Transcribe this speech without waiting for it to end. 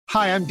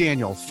Hi, I'm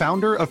Daniel,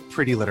 founder of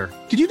Pretty Litter.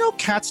 Did you know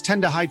cats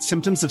tend to hide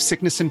symptoms of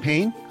sickness and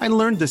pain? I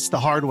learned this the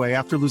hard way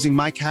after losing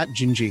my cat,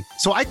 Gingy.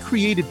 So I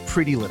created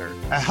Pretty Litter,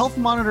 a health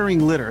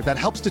monitoring litter that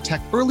helps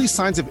detect early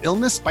signs of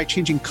illness by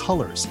changing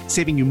colors,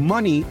 saving you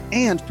money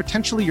and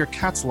potentially your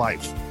cat's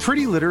life.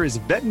 Pretty Litter is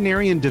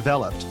veterinarian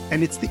developed,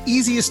 and it's the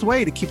easiest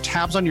way to keep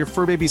tabs on your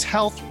fur baby's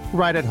health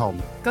right at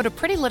home. Go to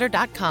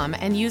prettylitter.com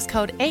and use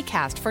code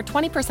ACAST for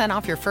 20%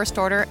 off your first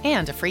order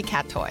and a free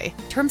cat toy.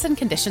 Terms and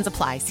conditions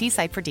apply. See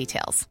site for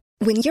details.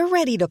 When you're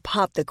ready to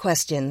pop the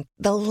question,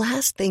 the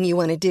last thing you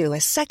want to do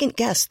is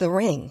second-guess the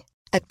ring.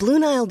 At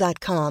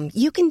BlueNile.com,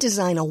 you can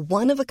design a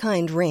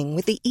one-of-a-kind ring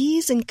with the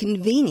ease and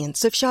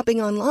convenience of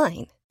shopping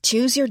online.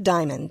 Choose your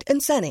diamond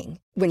and setting.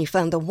 When you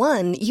find the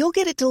one, you'll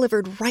get it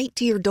delivered right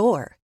to your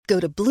door. Go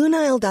to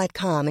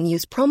BlueNile.com and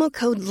use promo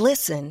code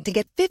LISTEN to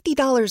get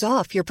 $50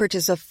 off your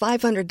purchase of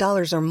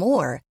 $500 or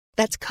more.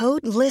 That's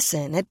code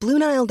LISTEN at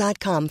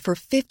BlueNile.com for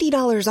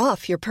 $50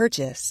 off your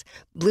purchase.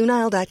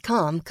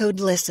 BlueNile.com, code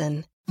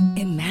LISTEN.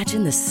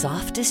 Imagine the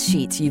softest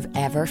sheets you've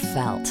ever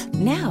felt.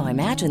 Now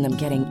imagine them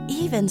getting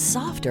even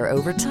softer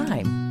over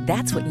time.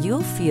 That's what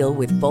you'll feel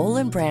with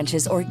Boll &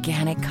 Branch's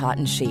organic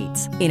cotton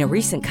sheets. In a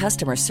recent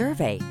customer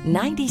survey,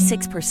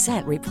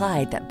 96%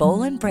 replied that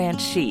Boll & Branch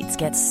sheets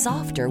get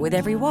softer with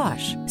every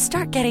wash.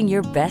 Start getting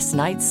your best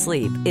night's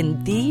sleep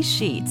in these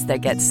sheets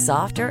that get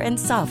softer and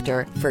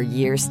softer for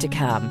years to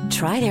come.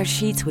 Try their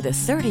sheets with a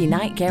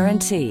 30-night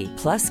guarantee.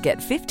 Plus, get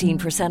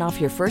 15%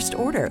 off your first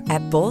order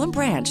at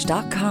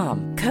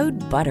bollandbranch.com. Code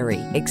BUTTERY.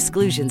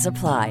 Exclusions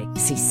apply.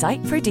 See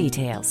site for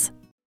details.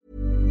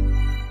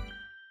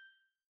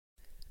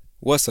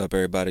 What's up,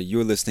 everybody?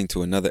 You're listening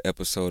to another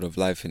episode of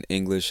Life in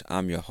English.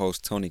 I'm your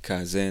host, Tony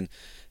Kaizen,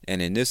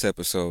 and in this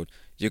episode,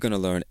 you're going to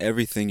learn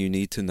everything you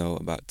need to know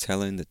about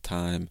telling the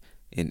time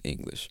in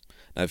English.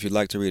 Now, if you'd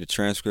like to read a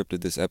transcript of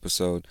this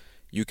episode,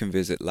 you can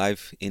visit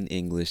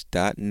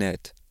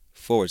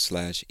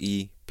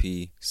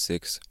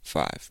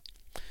lifeinenglish.net/EP65.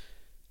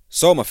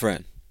 So, my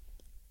friend,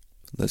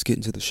 let's get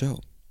into the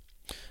show.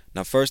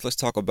 Now, first, let's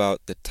talk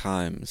about the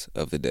times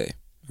of the day.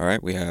 All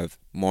right, we have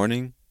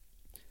morning,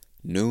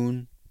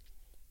 noon,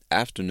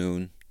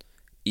 afternoon,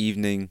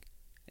 evening,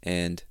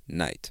 and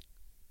night.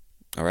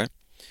 All right.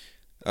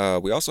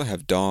 We also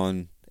have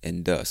dawn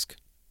and dusk.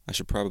 I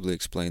should probably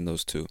explain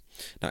those two.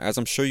 Now, as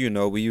I'm sure you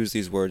know, we use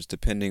these words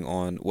depending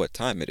on what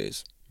time it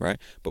is, right?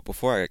 But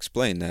before I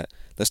explain that,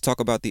 let's talk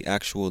about the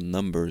actual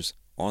numbers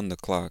on the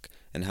clock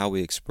and how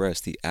we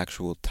express the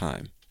actual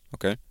time,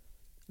 okay?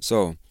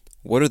 So,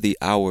 what are the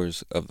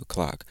hours of the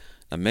clock?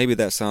 Now, maybe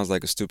that sounds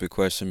like a stupid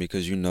question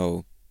because you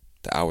know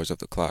the hours of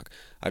the clock.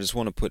 I just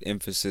want to put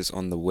emphasis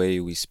on the way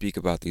we speak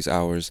about these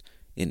hours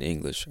in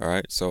English, all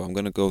right? So I'm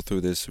going to go through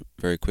this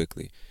very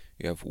quickly.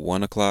 You have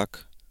 1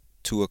 o'clock,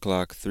 2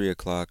 o'clock, 3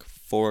 o'clock,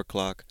 4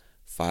 o'clock,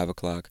 5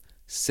 o'clock,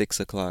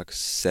 6 o'clock,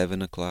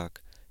 7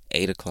 o'clock,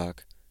 8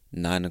 o'clock,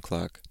 9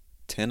 o'clock,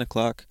 10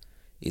 o'clock,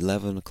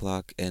 11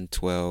 o'clock, and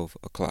 12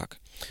 o'clock.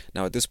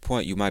 Now, at this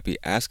point, you might be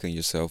asking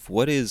yourself,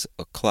 what is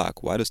a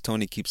clock? Why does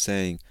Tony keep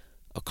saying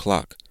a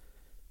clock?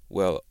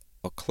 Well,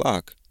 a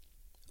clock,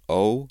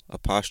 O''CLOCK,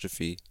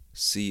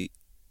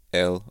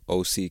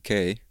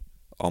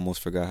 almost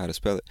forgot how to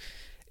spell it,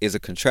 is a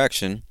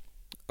contraction.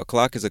 A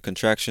clock is a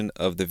contraction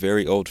of the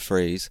very old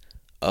phrase,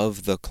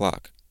 of the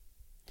clock.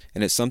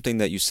 And it's something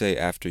that you say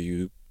after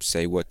you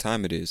say what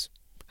time it is.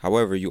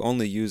 However, you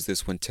only use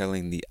this when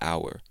telling the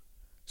hour.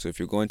 So if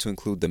you're going to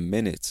include the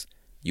minutes,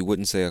 you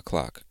wouldn't say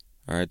o'clock.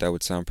 All right, that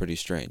would sound pretty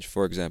strange.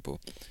 For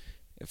example,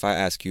 if I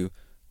ask you,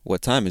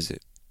 what time is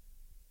it?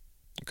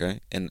 Okay,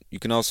 and you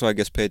can also, I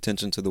guess, pay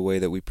attention to the way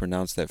that we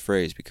pronounce that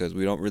phrase because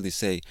we don't really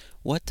say,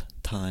 what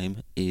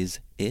time is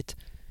it?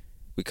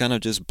 We kind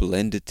of just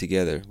blend it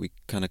together. We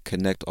kind of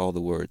connect all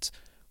the words.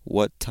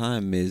 What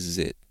time is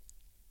it?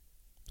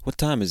 What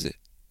time is it?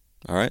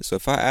 All right, so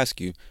if I ask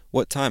you,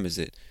 what time is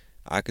it?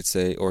 I could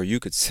say, or you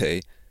could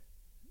say,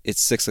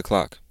 it's 6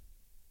 o'clock.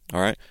 All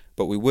right,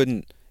 but we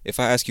wouldn't, if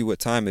I ask you what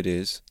time it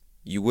is,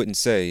 you wouldn't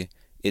say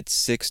it's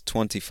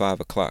 6:25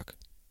 o'clock.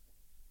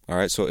 All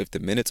right, so if the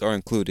minutes are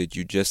included,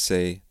 you just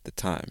say the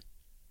time.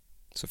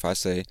 So if I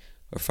say,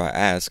 or if I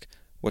ask,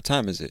 what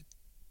time is it?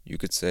 You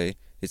could say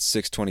it's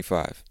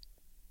 6:25.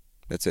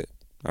 That's it.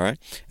 All right,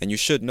 and you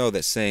should know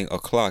that saying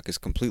o'clock is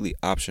completely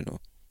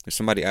optional. If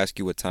somebody asks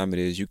you what time it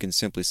is, you can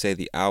simply say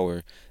the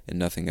hour and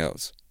nothing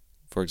else.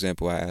 For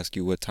example, I ask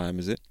you what time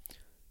is it?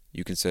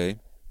 You can say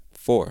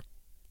 4.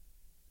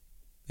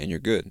 And you're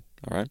good,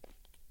 all right?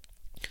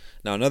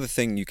 Now, another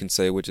thing you can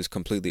say, which is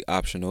completely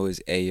optional,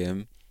 is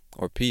AM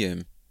or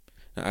PM.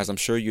 Now, as I'm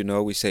sure you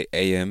know, we say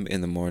AM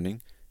in the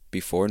morning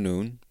before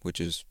noon,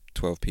 which is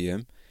 12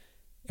 p.m.,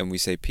 and we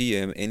say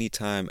PM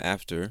anytime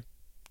after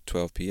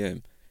 12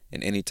 p.m.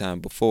 and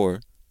anytime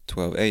before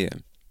 12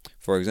 a.m.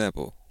 For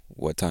example,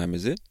 what time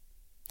is it?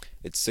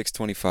 It's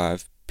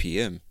 6:25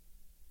 p.m.,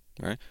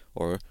 right?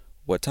 Or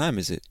what time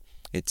is it?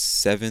 It's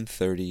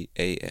 7:30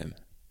 a.m.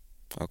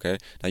 Okay,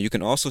 now you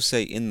can also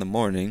say in the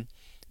morning,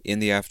 in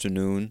the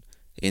afternoon,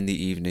 in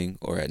the evening,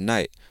 or at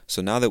night.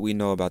 So now that we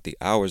know about the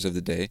hours of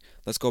the day,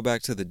 let's go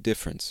back to the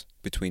difference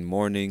between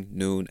morning,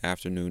 noon,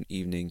 afternoon,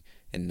 evening,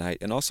 and night,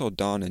 and also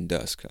dawn and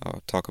dusk.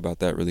 I'll talk about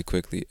that really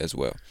quickly as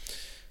well.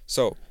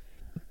 So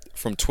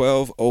from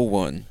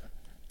 12:01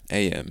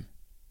 a.m.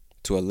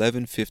 to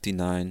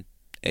 11:59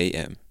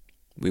 a.m.,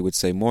 we would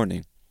say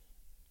morning.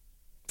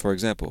 For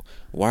example,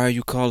 why are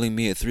you calling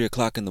me at 3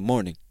 o'clock in the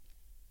morning?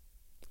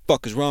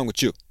 Fuck is wrong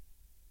with you?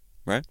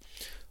 Right?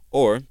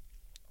 Or,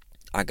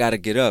 I gotta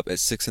get up at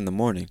 6 in the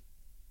morning.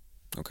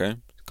 Okay?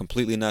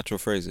 Completely natural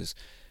phrases.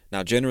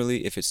 Now,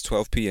 generally, if it's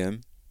 12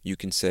 p.m., you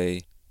can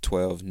say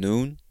 12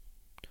 noon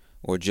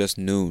or just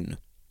noon.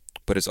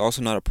 But it's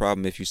also not a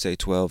problem if you say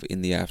 12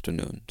 in the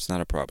afternoon. It's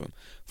not a problem.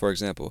 For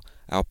example,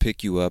 I'll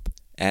pick you up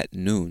at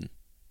noon.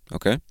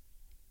 Okay?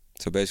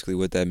 So basically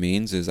what that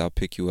means is I'll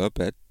pick you up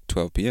at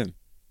 12 p.m.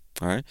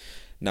 All right?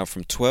 Now,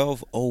 from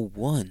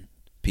 12:01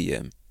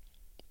 p.m.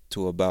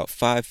 to about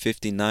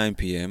 5:59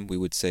 p.m., we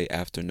would say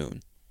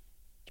afternoon.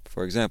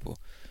 For example,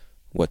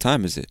 what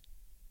time is it?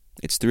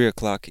 It's 3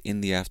 o'clock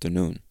in the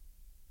afternoon,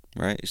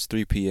 right? It's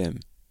 3 p.m.,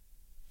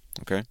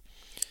 okay?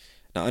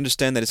 Now,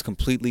 understand that it's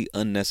completely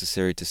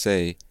unnecessary to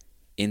say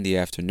in the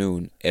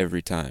afternoon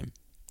every time.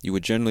 You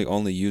would generally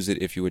only use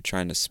it if you were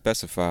trying to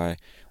specify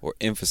or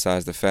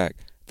emphasize the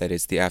fact that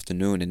it's the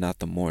afternoon and not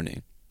the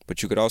morning.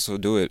 But you could also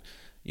do it,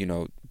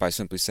 by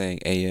simply saying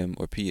a.m.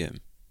 or p.m.,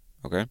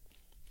 okay?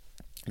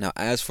 Now,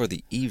 as for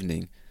the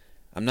evening,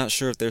 I'm not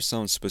sure if there's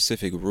some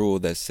specific rule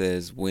that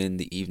says when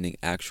the evening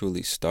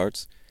actually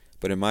starts,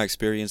 but in my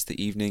experience,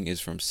 the evening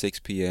is from 6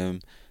 p.m.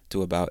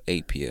 to about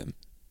 8 p.m.,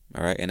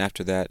 all right? And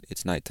after that,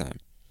 it's nighttime.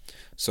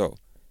 So,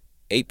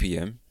 8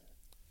 p.m.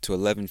 to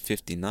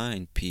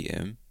 11:59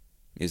 p.m.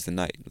 is the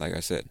night, like I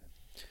said.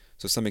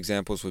 So some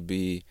examples would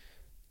be,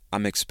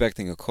 I'm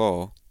expecting a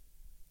call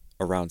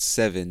around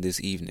 7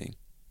 this evening,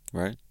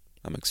 right?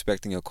 I'm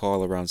expecting a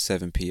call around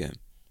 7 p.m.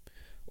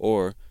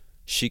 Or,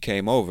 she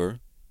came over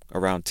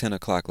around 10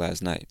 o'clock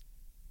last night.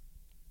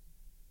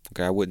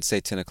 Okay, I wouldn't say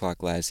 10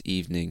 o'clock last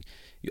evening.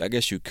 I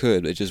guess you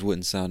could, but it just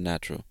wouldn't sound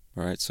natural.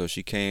 All right, so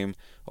she came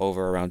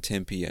over around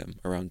 10 p.m.,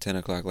 around 10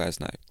 o'clock last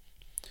night.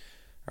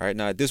 All right,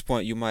 now at this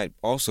point, you might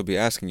also be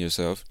asking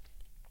yourself,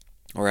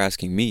 or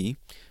asking me,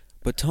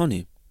 but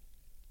Tony,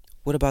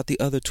 what about the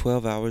other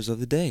 12 hours of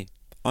the day?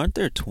 Aren't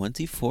there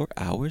 24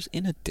 hours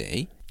in a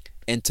day?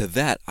 And to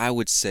that, I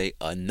would say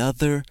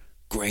another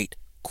great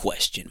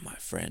question, my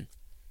friend.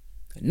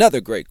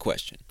 Another great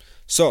question.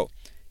 So,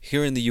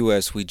 here in the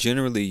U.S., we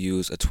generally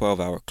use a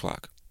 12-hour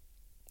clock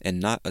and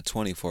not a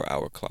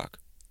 24-hour clock.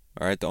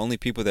 All right, the only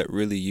people that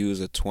really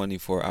use a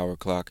 24-hour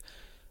clock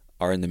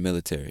are in the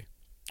military.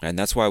 And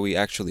that's why we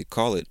actually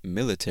call it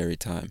military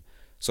time.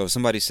 So if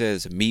somebody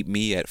says, meet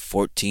me at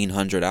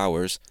 1400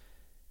 hours,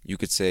 you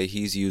could say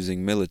he's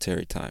using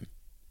military time.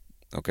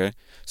 Okay?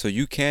 So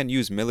you can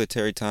use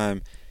military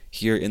time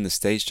here in the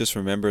States. Just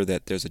remember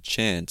that there's a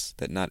chance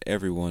that not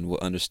everyone will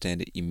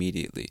understand it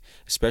immediately,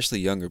 especially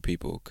younger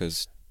people,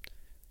 because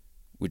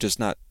we're just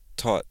not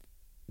taught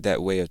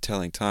that way of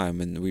telling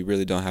time, and we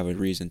really don't have a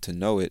reason to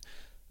know it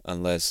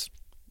unless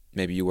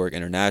maybe you work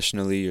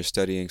internationally, you're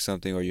studying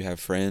something, or you have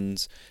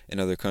friends in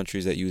other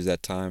countries that use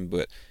that time.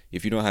 But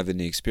if you don't have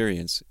any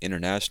experience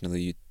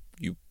internationally,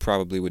 you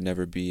probably would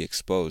never be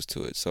exposed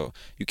to it. So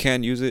you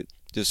can use it.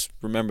 Just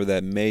remember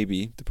that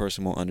maybe the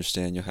person won't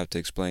understand. You'll have to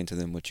explain to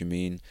them what you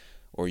mean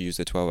or use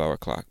the 12-hour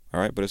clock.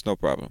 All right, but it's no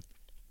problem.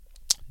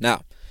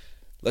 Now,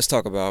 let's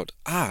talk about,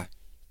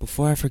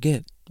 before I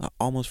forget, I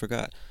almost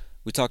forgot.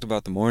 We talked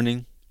about the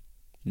morning,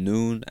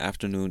 noon,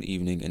 afternoon,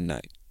 evening, and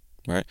night.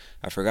 Right?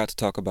 I forgot to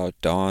talk about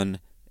dawn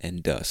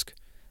and dusk.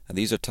 Now,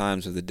 these are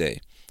times of the day.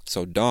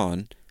 So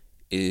dawn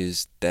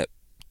is that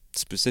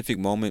specific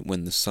moment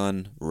when the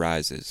sun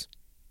rises.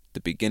 The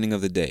beginning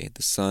of the day.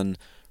 The sun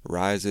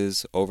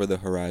rises over the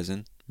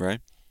horizon, right?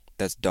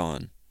 That's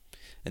dawn.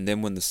 And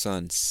then when the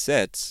sun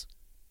sets,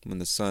 when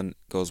the sun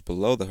goes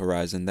below the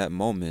horizon, that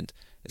moment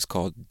is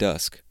called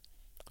dusk.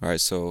 All right,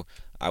 so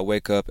I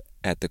wake up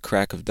at the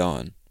crack of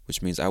dawn,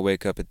 which means I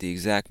wake up at the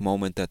exact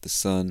moment that the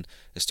sun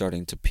is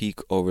starting to peak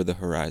over the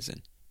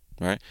horizon,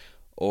 right?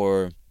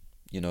 Or,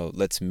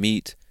 let's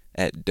meet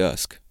at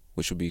dusk,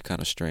 which would be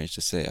kind of strange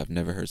to say. I've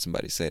never heard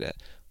somebody say that.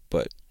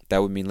 But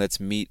that would mean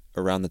let's meet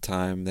around the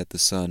time that the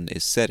sun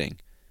is setting,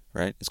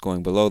 right? It's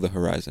going below the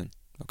horizon,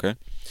 okay?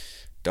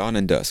 Dawn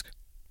and dusk.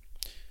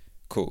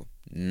 Cool.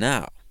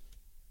 Now,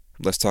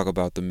 let's talk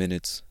about the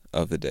minutes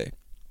of the day.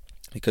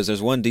 Because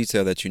there's one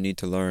detail that you need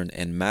to learn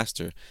and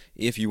master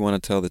if you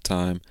want to tell the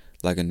time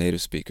like a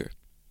native speaker.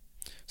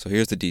 So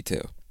here's the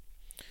detail.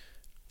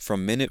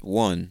 From minute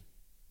 1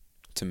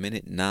 to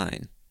minute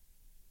 9,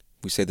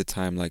 we say the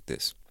time like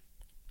this.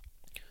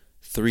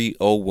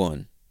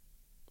 3:01,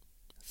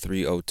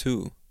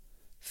 3:02,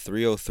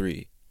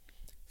 3:03,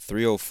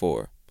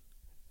 3:04,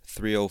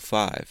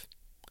 3:05,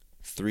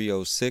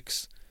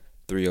 3:06,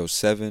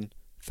 3:07,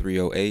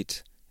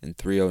 3:08, and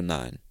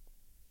 3:09.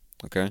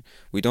 Okay?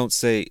 We don't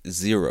say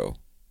 0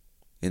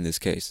 in this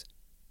case.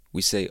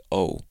 We say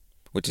O,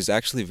 which is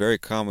actually very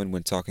common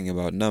when talking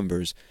about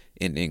numbers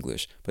in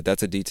English. But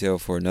that's a detail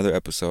for another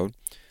episode.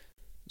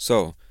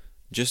 So,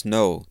 just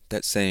know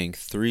that saying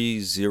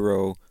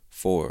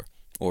 304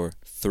 or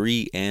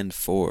 3 and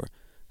 4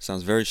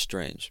 sounds very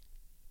strange.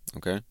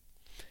 Okay?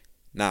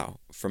 Now,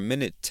 from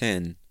minute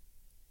 10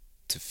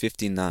 to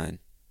 59,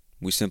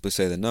 we simply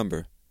say the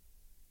number.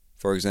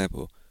 For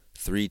example,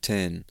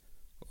 310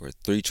 or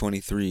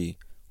 323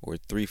 or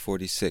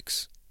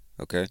 346.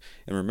 Okay?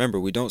 And remember,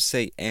 we don't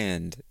say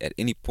and at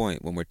any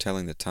point when we're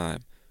telling the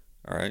time.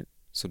 Alright?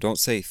 So don't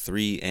say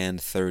 3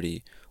 and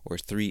 30 or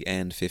 3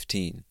 and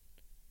 15.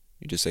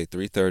 You just say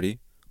 3:30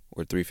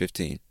 or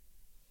 3:15.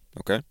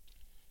 Okay?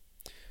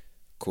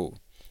 Cool.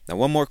 Now,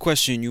 one more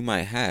question you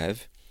might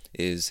have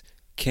is,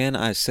 can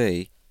I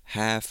say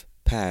half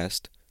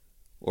past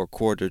or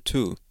quarter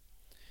to?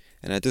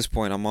 And at this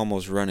point, I'm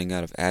almost running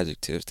out of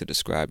adjectives to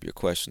describe your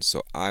question,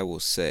 so I will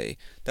say,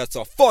 that's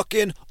a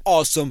fucking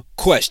awesome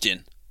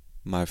question,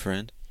 my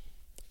friend.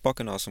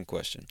 Fucking awesome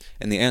question.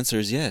 And the answer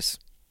is yes.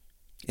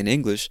 In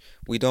English,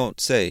 we don't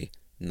say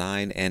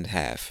 9 and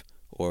half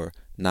or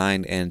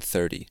 9 and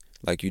 30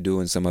 like you do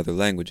in some other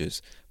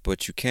languages,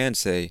 but you can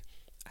say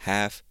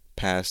half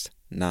past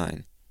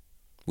 9,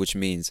 which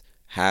means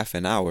half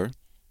an hour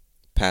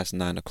past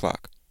 9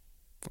 o'clock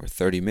or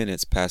 30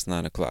 minutes past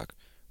 9 o'clock,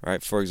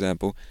 right? For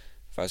example,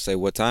 if I say,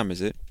 what time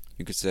is it?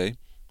 You could say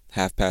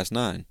half past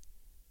 9.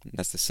 And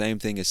that's the same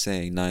thing as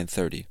saying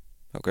 9:30,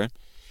 okay?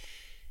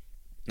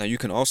 Now, you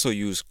can also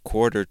use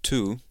quarter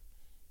to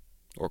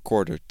or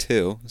quarter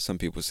till, some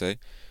people say,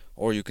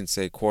 or you can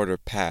say quarter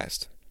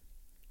past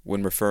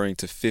when referring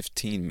to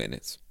 15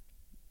 minutes.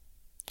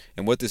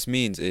 And what this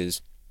means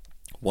is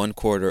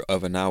 1/4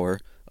 of an hour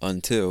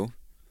until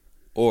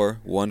or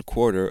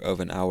 1/4 of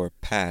an hour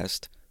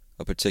past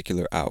a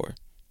particular hour.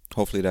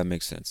 Hopefully that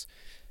makes sense.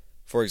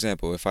 For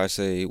example, if I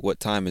say, what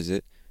time is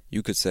it?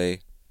 You could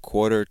say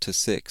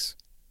 5:45,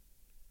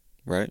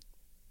 right?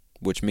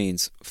 Which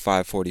means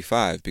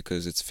 5:45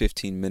 because it's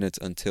 15 minutes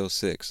until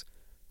 6.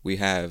 We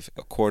have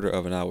 1/4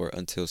 of an hour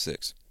until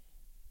 6.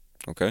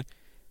 Okay?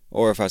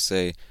 Or if I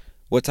say,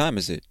 what time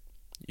is it?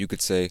 You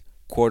could say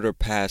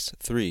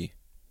 3:15,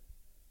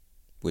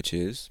 which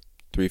is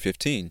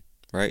 3:15,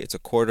 right? It's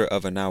 1/4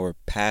 of an hour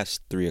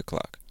past 3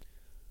 o'clock.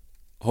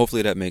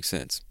 Hopefully that makes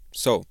sense.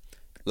 So,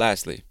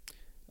 lastly,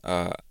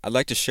 I'd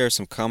like to share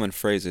some common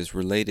phrases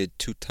related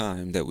to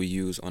time that we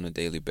use on a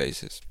daily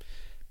basis.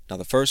 Now,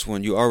 the first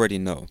one you already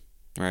know,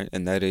 right?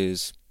 And that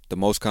is the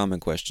most common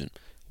question.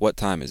 What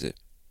time is it?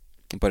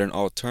 But an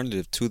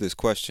alternative to this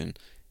question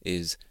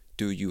is,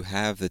 do you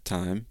have the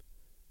time?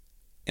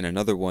 And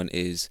another one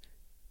is,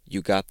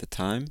 you got the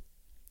time?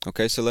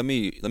 Okay, so let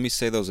me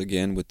say those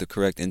again with the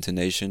correct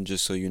intonation,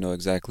 just so you know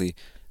exactly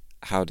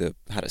how to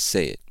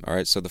say it. All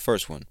right, so the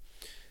first one.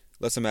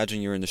 Let's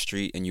imagine you're in the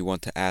street and you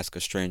want to ask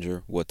a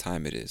stranger what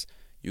time it is.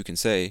 You can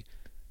say,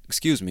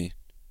 excuse me,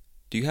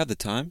 do you have the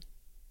time?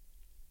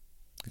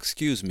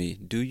 Excuse me,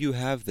 do you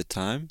have the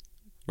time?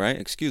 Right?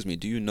 Excuse me,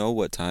 do you know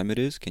what time it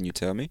is? Can you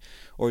tell me?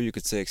 Or you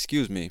could say,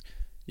 excuse me,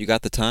 you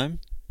got the time?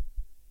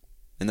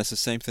 And that's the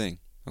same thing,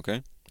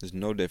 okay? There's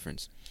no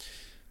difference.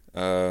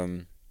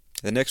 The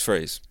next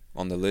phrase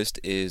on the list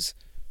is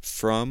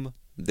from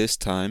this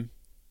time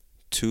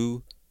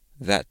to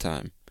that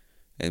time.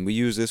 And we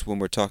use this when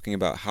we're talking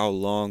about how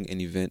long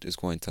an event is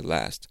going to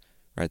last,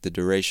 right? The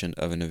duration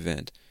of an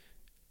event.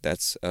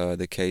 That's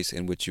the case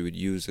in which you would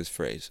use this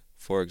phrase.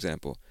 For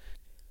example,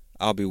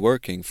 I'll be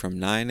working from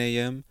 9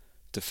 a.m.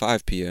 to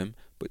 5 p.m.,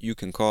 but you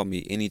can call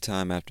me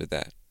anytime after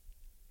that.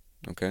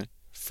 Okay?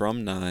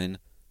 From 9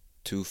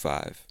 to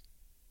 5.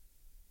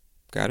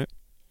 Got it?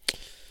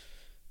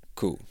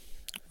 Cool.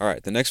 All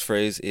right, the next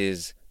phrase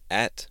is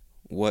at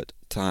what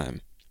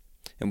time?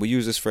 And we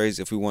use this phrase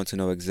if we want to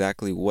know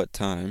exactly what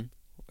time,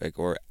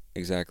 or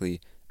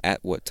exactly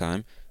at what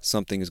time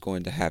something is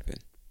going to happen.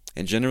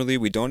 And generally,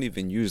 we don't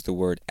even use the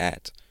word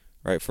at,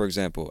 right? For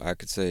example, I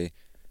could say,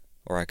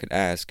 or I could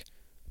ask,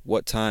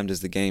 what time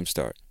does the game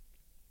start?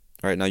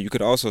 All right, now you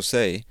could also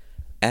say,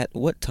 at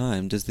what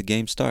time does the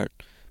game start?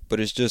 But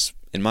it's just,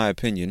 in my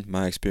opinion,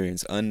 my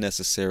experience,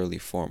 unnecessarily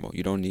formal.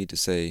 You don't need to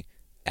say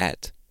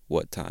at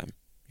what time.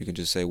 You can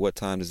just say, what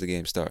time does the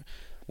game start?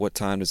 What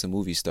time does the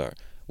movie start?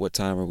 What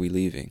time are we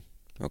leaving?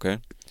 Okay?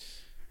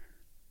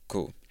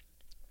 Cool.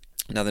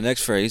 Now the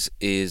next phrase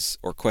is,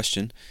 or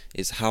question,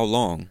 is how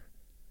long?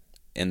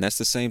 And that's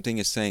the same thing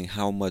as saying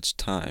how much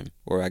time,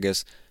 or I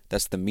guess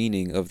that's the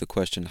meaning of the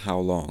question how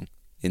long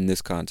in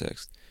this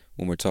context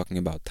when we're talking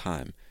about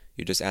time.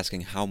 You're just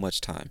asking how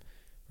much time,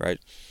 right?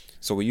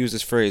 So we use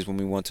this phrase when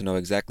we want to know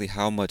exactly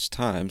how much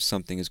time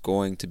something is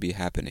going to be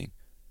happening,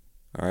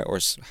 all right? Or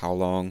how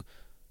long,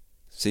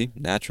 see,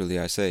 naturally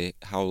I say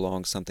how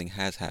long something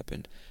has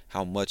happened,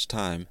 how much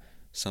time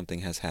something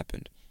has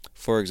happened.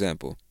 For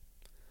example,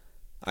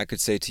 I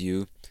could say to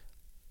you,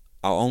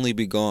 I'll only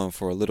be gone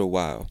for a little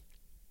while.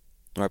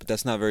 All right, but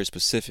that's not very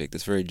specific.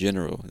 That's very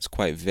general. It's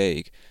quite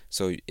vague.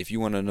 So if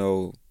you want to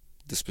know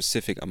the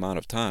specific amount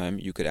of time,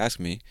 you could ask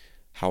me,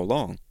 how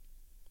long?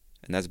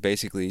 And that's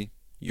basically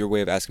your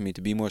way of asking me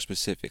to be more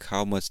specific.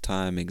 How much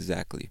time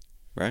exactly,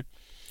 right?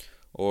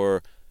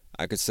 Or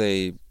I could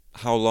say,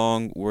 how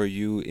long were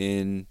you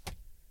in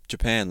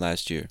Japan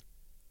last year?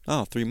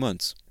 Oh, 3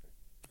 months,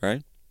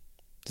 right?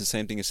 It's the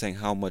same thing as saying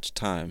how much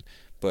time,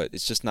 but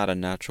it's just not a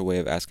natural way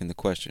of asking the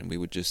question. We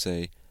would just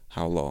say,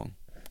 how long,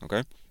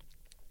 okay?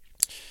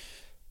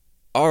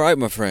 All right,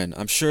 my friend,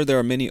 I'm sure there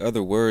are many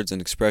other words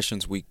and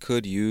expressions we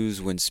could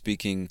use when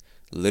speaking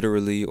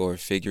literally or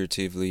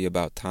figuratively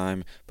about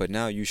time, but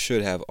now you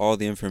should have all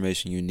the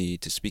information you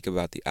need to speak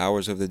about the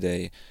hours of the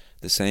day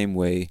the same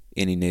way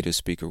any native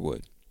speaker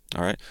would.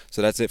 All right,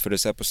 so that's it for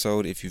this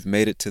episode. If you've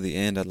made it to the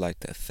end, I'd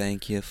like to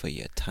thank you for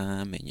your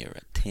time and your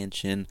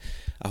attention.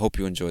 I hope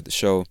you enjoyed the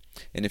show.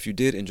 And if you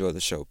did enjoy the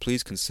show,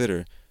 please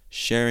consider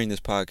sharing this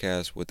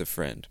podcast with a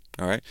friend.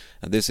 All right,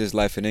 now this is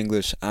Life in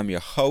English. I'm your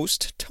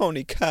host,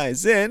 Tony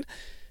Kaizen,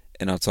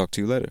 and I'll talk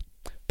to you later.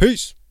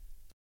 Peace.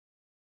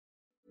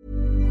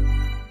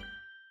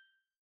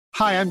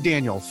 Hi, I'm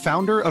Daniel,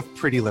 founder of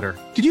Pretty Litter.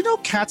 Did you know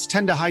cats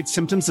tend to hide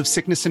symptoms of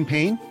sickness and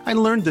pain? I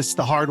learned this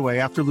the hard way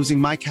after losing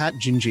my cat,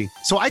 Gingy.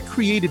 So I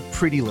created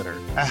Pretty Litter,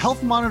 a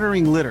health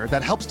monitoring litter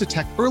that helps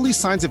detect early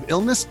signs of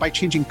illness by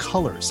changing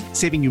colors,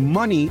 saving you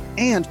money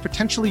and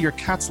potentially your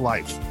cat's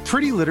life.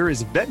 Pretty Litter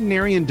is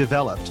veterinarian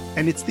developed,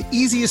 and it's the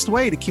easiest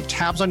way to keep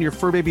tabs on your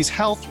fur baby's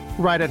health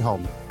right at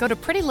home. Go to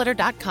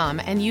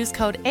prettylitter.com and use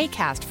code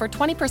ACAST for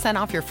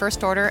 20% off your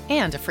first order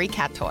and a free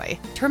cat toy.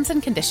 Terms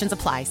and conditions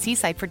apply. See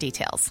site for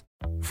details.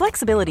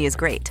 Flexibility is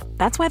great.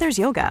 That's why there's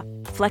yoga.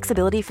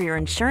 Flexibility for your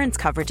insurance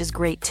coverage is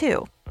great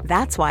too.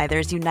 That's why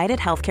there's United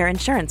Healthcare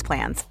Insurance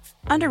Plans.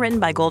 Underwritten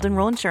by Golden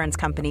Rule Insurance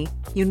Company,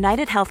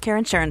 United Healthcare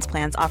Insurance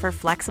Plans offer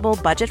flexible,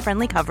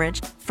 budget-friendly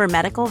coverage for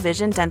medical,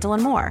 vision, dental,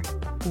 and more.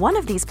 One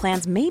of these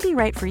plans may be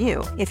right for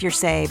you if you're,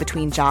 say,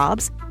 between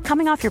jobs,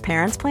 coming off your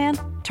parents' plan,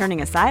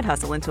 turning a side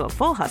hustle into a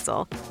full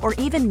hustle, or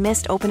even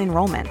missed open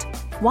enrollment.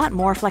 Want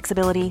more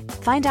flexibility?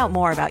 Find out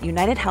more about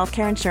United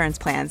Healthcare Insurance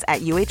Plans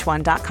at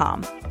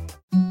uh1.com.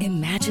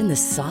 Imagine the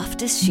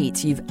softest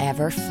sheets you've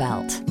ever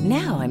felt.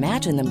 Now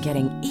imagine them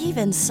getting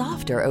even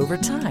softer over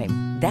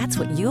time. That's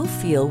what you'll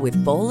feel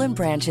with Boll &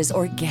 Branch's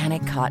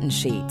organic cotton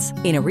sheets.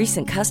 In a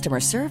recent customer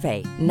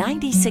survey,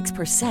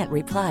 96%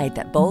 replied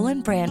that Boll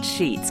 & Branch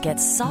sheets get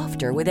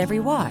softer with every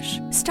wash.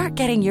 Start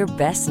getting your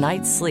best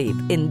night's sleep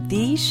in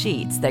these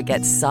sheets that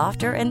get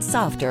softer and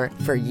softer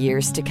for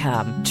years to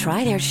come.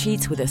 Try their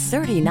sheets with a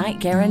 30-night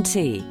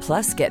guarantee.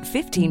 Plus, get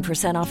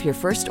 15% off your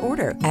first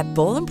order at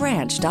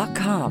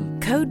bollandbranch.com.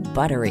 Code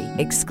BUTTERY.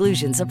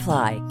 Exclusions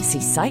apply.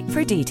 See site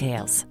for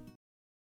details.